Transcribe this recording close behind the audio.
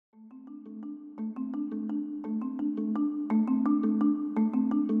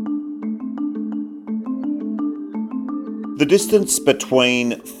The distance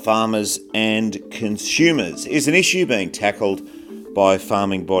between farmers and consumers is an issue being tackled by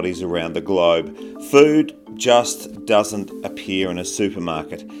farming bodies around the globe. Food just doesn't appear in a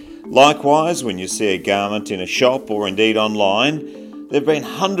supermarket. Likewise, when you see a garment in a shop or indeed online, there have been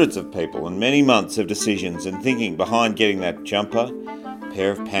hundreds of people and many months of decisions and thinking behind getting that jumper, pair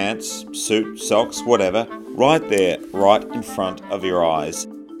of pants, suit, socks, whatever, right there, right in front of your eyes.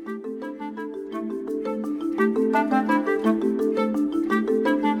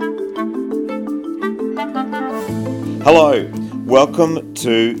 Hello, welcome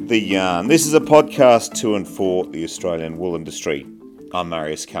to The Yarn. This is a podcast to and for the Australian wool industry. I'm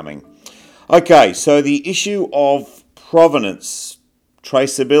Marius Cumming. Okay, so the issue of provenance,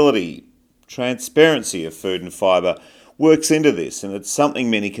 traceability, transparency of food and fibre works into this, and it's something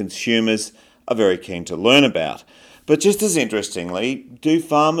many consumers are very keen to learn about. But just as interestingly, do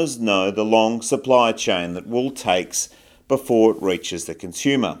farmers know the long supply chain that wool takes before it reaches the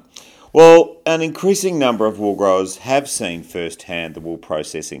consumer? Well, an increasing number of wool growers have seen firsthand the wool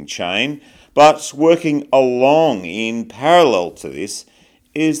processing chain, but working along in parallel to this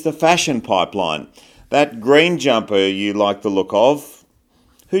is the fashion pipeline. That green jumper you like the look of,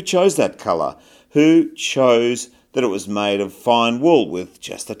 who chose that colour? Who chose that it was made of fine wool with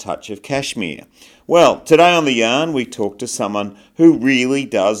just a touch of cashmere? Well, today on The Yarn we talk to someone who really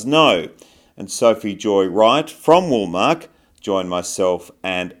does know. And Sophie Joy Wright from Woolmark joined myself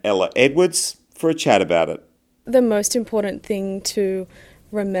and Ella Edwards for a chat about it. The most important thing to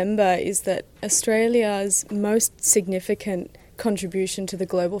remember is that Australia's most significant contribution to the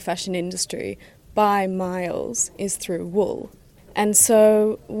global fashion industry by miles is through wool. And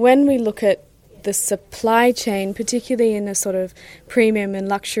so when we look at the supply chain, particularly in a sort of premium and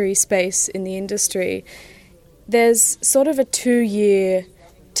luxury space in the industry, there's sort of a 2-year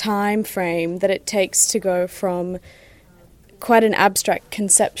time frame that it takes to go from quite an abstract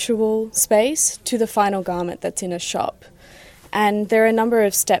conceptual space to the final garment that's in a shop. And there are a number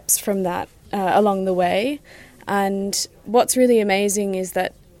of steps from that along the way. And what's really amazing is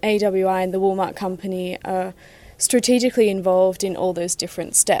that AWI and the Woolmark company are strategically involved in all those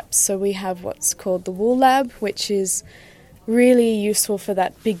different steps. So we have what's called the Wool Lab, which is really useful for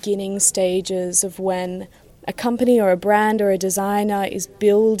that beginning stages of when a company or a brand or a designer is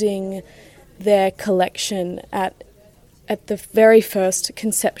building their collection at the very first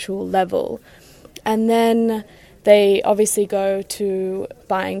conceptual level. And then they obviously go to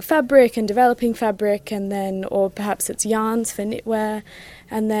buying fabric and developing fabric, and then, or perhaps it's yarns for knitwear,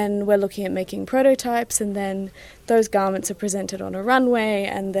 and then we're looking at making prototypes, and then those garments are presented on a runway,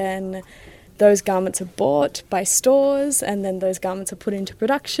 and then those garments are bought by stores, and then those garments are put into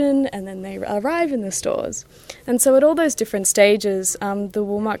production, and then they arrive in the stores. And so at all those different stages, the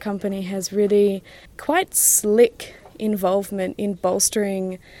Woolmark company has really quite slick involvement in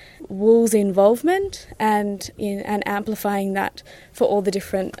bolstering wool's involvement and amplifying that for all the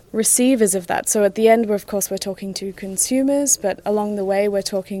different receivers of that. So at the end, of course, we're talking to consumers, but along the way we're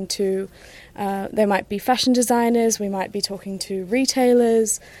talking to, there might be fashion designers, we might be talking to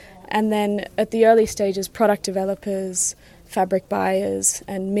retailers, and then at the early stages, product developers, fabric buyers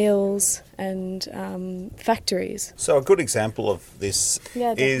and mills and factories. So a good example of this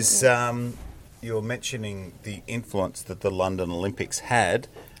is you're mentioning the influence that the London Olympics had.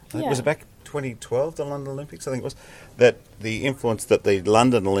 Was it back 2012, the London Olympics, I think it was, that the influence that the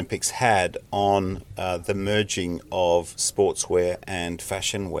London Olympics had on the merging of sportswear and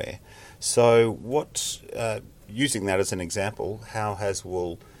fashion wear. So using that as an example, how has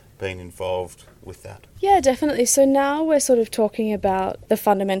wool been involved with that? Yeah, definitely. So now we're sort of talking about the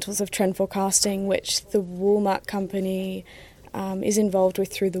fundamentals of trend forecasting, which the Woolmark company is involved with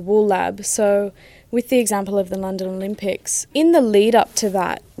through the Wool Lab. So with the example of the London Olympics, in the lead up to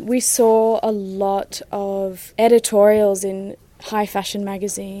that, we saw a lot of editorials in high fashion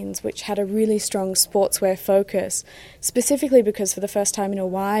magazines which had a really strong sportswear focus, specifically because for the first time in a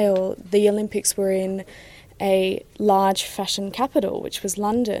while, the Olympics were in a large fashion capital, which was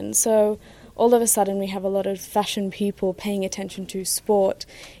London. So all of a sudden we have a lot of fashion people paying attention to sport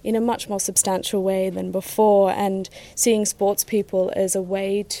in a much more substantial way than before, and seeing sports people as a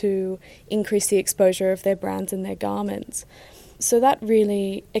way to increase the exposure of their brands and their garments. So that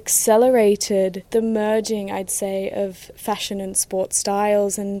really accelerated the merging, I'd say, of fashion and sport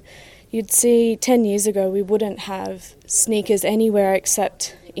styles. And you'd see 10 years ago we wouldn't have sneakers anywhere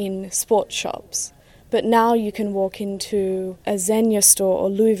except in sports shops. But now you can walk into a Zegna store or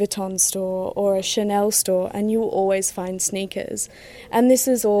Louis Vuitton store or a Chanel store and you will always find sneakers. And this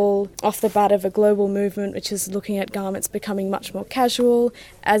is all off the bat of a global movement which is looking at garments becoming much more casual,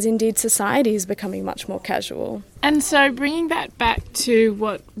 as indeed society is becoming much more casual. And so bringing that back to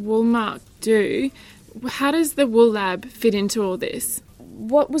what Woolmark do, how does the Wool Lab fit into all this?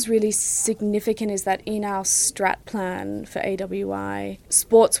 What was really significant is that in our strat plan for AWI,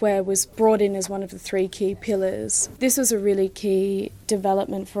 sportswear was brought in as one of the 3 key pillars. This was a really key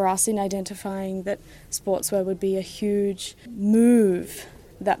development for us in identifying that sportswear would be a huge move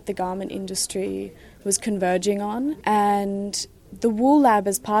that the garment industry was converging on. And the Wool Lab,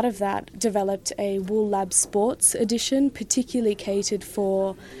 as part of that, developed a Wool Lab Sports edition, particularly catered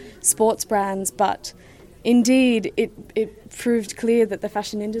for sports brands, but indeed, it proved clear that the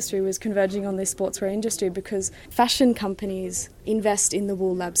fashion industry was converging on this sportswear industry because fashion companies invest in the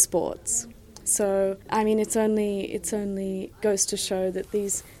Wool Lab Sports. So, I mean, it's only goes to show that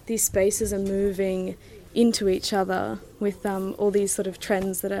these spaces are moving into each other with all these sort of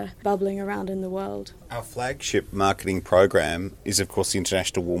trends that are bubbling around in the world. Our flagship marketing program is, of course, the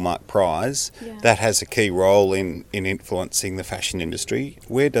International Woolmark Prize. Yeah. That has a key role in influencing the fashion industry.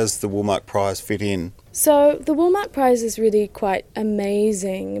 Where does the Woolmark Prize fit in? So the Woolmark Prize is really quite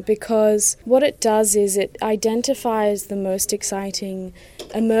amazing because what it does is it identifies the most exciting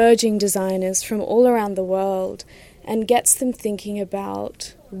emerging designers from all around the world and gets them thinking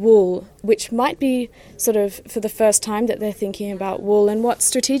about wool, which might be sort of for the first time that they're thinking about wool. And what's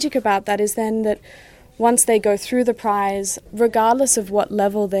strategic about that is then that once they go through the prize, regardless of what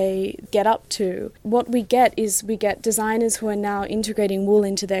level they get up to, what we get is we get designers who are now integrating wool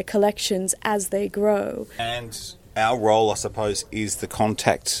into their collections as they grow. And our role, I suppose, is the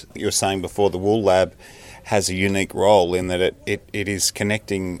contact. You were saying before, the Wool Lab has a unique role in that it is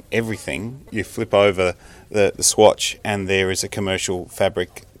connecting everything. You flip over the swatch and there is a commercial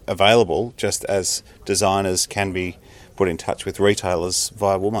fabric available, just as designers can be put in touch with retailers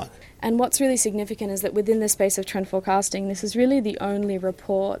via Woolmark. And what's really significant is that within the space of trend forecasting, this is really the only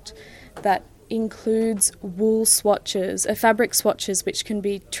report that includes wool swatches, fabric swatches, which can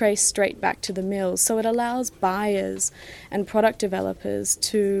be traced straight back to the mills. So it allows buyers and product developers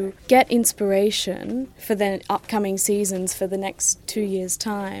to get inspiration for their upcoming seasons for the next 2 years'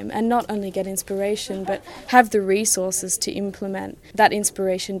 time, and not only get inspiration, but have the resources to implement that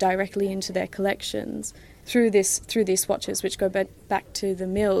inspiration directly into their collections through these swatches, which go back to the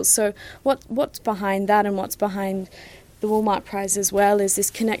mills. So what's behind that, and what's behind the Woolmark Prize as well, is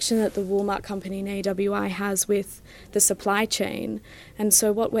this connection that the Woolmark company in AWI has with the supply chain. And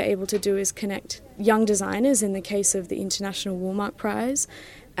so what we're able to do is connect young designers, in the case of the International Woolmark Prize,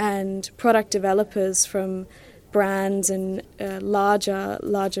 and product developers from brands and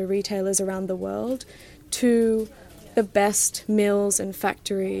larger retailers around the world to the best mills and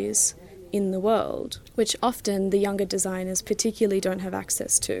factories in the world, which often the younger designers particularly don't have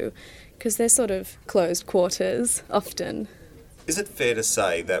access to because they're sort of closed quarters often. Is it fair to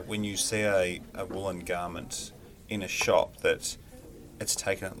say that when you see a woolen garment in a shop that it's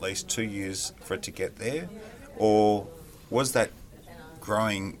taken at least 2 years for it to get there? Or was that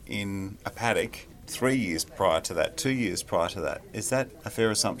growing in a paddock 3 years prior to that, 2 years prior to that? Is that a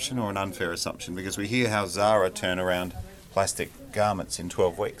fair assumption or an unfair assumption? Because we hear how Zara turn around plastic garments in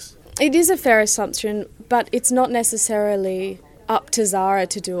 12 weeks. It is a fair assumption, but it's not necessarily up to Zara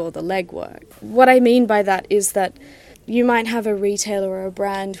to do all the legwork. What I mean by that is that you might have a retailer or a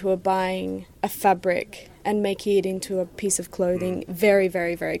brand who are buying a fabric and making it into a piece of clothing very,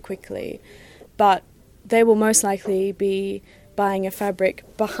 very, very quickly, but they will most likely be buying a fabric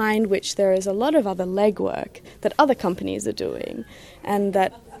behind which there is a lot of other legwork that other companies are doing, and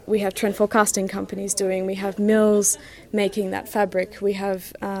that we have trend forecasting companies doing. We have mills making that fabric. We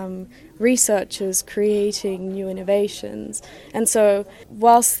have researchers creating new innovations. And so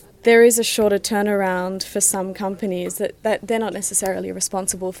whilst there is a shorter turnaround for some companies, that they're not necessarily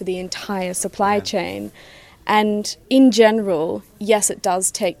responsible for the entire supply chain. And in general, yes, it does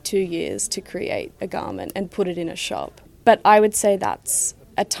take 2 years to create a garment and put it in a shop. But I would say that's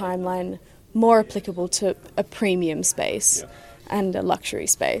a timeline more applicable to a premium space and a luxury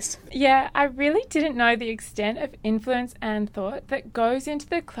space. Yeah, I really didn't know the extent of influence and thought that goes into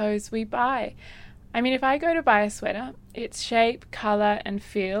the clothes we buy. I mean, if I go to buy a sweater, its shape, colour and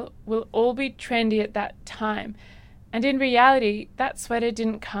feel will all be trendy at that time. And in reality, that sweater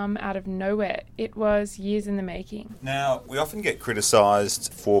didn't come out of nowhere. It was years in the making. Now, we often get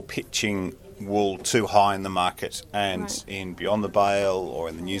criticised for pitching wool too high in the market, and in Beyond the Bale or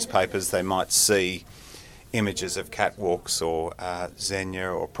in the newspapers they might see images of catwalks or Xenia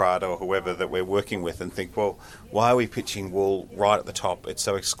or Prada or whoever that we're working with and think, well, why are we pitching wool right at the top? It's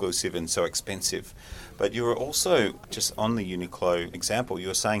so exclusive and so expensive. But you were also, just on the Uniqlo example, you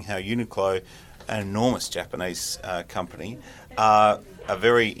were saying how Uniqlo, an enormous Japanese company, are a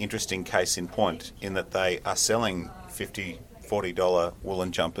very interesting case in point in that they are selling $40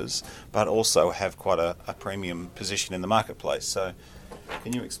 woolen jumpers, but also have quite a premium position in the marketplace. So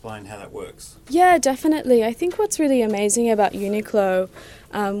can you explain how that works? Yeah, definitely. I think what's really amazing about Uniqlo,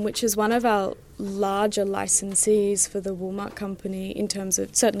 which is one of our larger licensees for the Woolmark company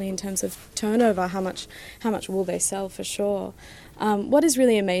certainly in terms of turnover, how much wool they sell for sure. What is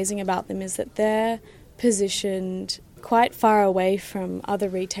really amazing about them is that they're positioned quite far away from other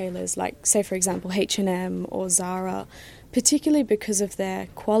retailers like, say, for example, H&M or Zara, particularly because of their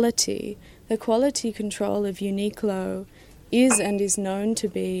quality. The quality control of Uniqlo is known to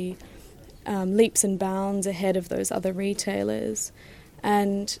be leaps and bounds ahead of those other retailers.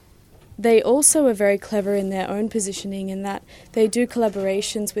 And they also are very clever in their own positioning in that they do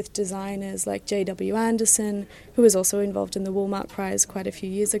collaborations with designers like J.W. Anderson, who was also involved in the Woolmark Prize quite a few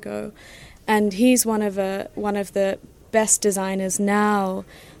years ago. And he's one of the best designers now,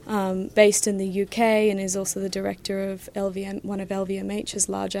 based in the UK, and is also the director of one of LVMH's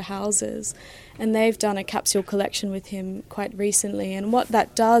larger houses. And they've done a capsule collection with him quite recently. And what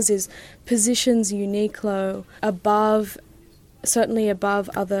that does is positions Uniqlo certainly above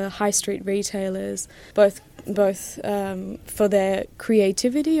other high street retailers, both for their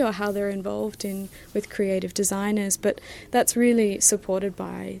creativity or how they're involved with creative designers, but that's really supported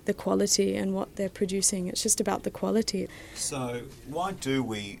by the quality and what they're producing. It's just about the quality. So why do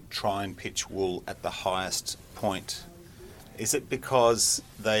we try and pitch wool at the highest point? Is it because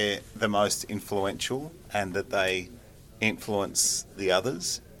they're the most influential and that they influence the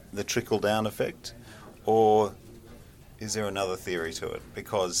others, the trickle-down effect, or is there another theory to it?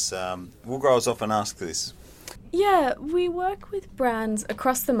 Because wool growers often ask this. Yeah, we work with brands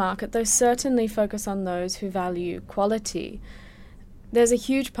across the market. Those certainly focus on those who value quality. There's a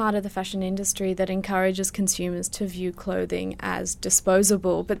huge part of the fashion industry that encourages consumers to view clothing as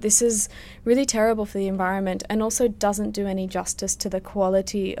disposable, but this is really terrible for the environment and also doesn't do any justice to the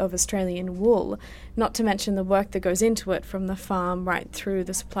quality of Australian wool, not to mention the work that goes into it from the farm right through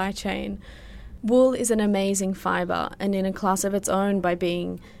the supply chain. Wool is an amazing fibre and in a class of its own by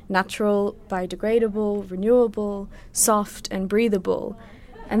being natural, biodegradable, renewable, soft and breathable.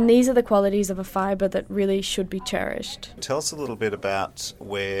 And these are the qualities of a fibre that really should be cherished. Tell us a little bit about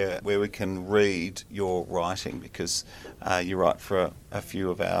where we can read your writing, because you write for a few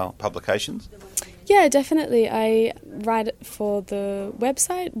of our publications. Yeah, definitely. I write for the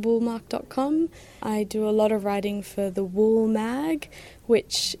website, woolmark.com. I do a lot of writing for the Wool Mag,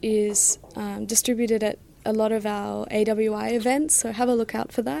 which is distributed at a lot of our AWI events, so have a look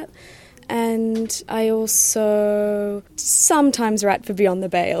out for that. And I also sometimes write for Beyond the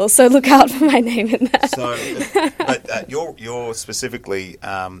Bale, so look out for my name in that. So, but you're specifically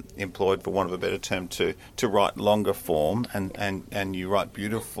employed, for want of a better term, to write longer form, and you write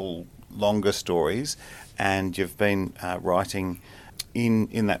beautiful longer stories, and you've been writing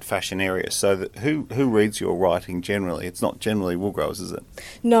in that fashion area. So that who reads your writing generally? It's not generally wool growers, is it?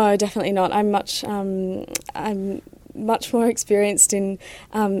 No, definitely not. I'm much more experienced in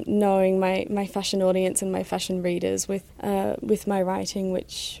knowing my fashion audience and my fashion readers with my writing,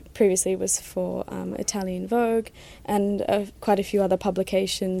 which previously was for Italian Vogue and quite a few other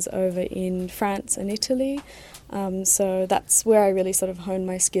publications over in France and Italy. So that's where I really sort of hone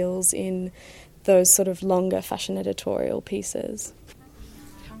my skills in those sort of longer fashion editorial pieces.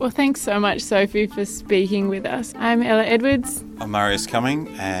 Well, thanks so much, Sophie, for speaking with us. I'm Ella Edwards. I'm Marius Cumming,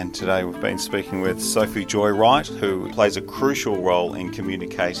 and today we've been speaking with Sophie Joy Wright, who plays a crucial role in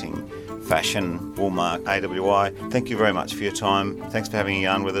communicating fashion, Woolmark, AWI. Thank you very much for your time. Thanks for having a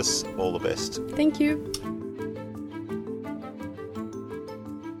yarn with us. All the best. Thank you.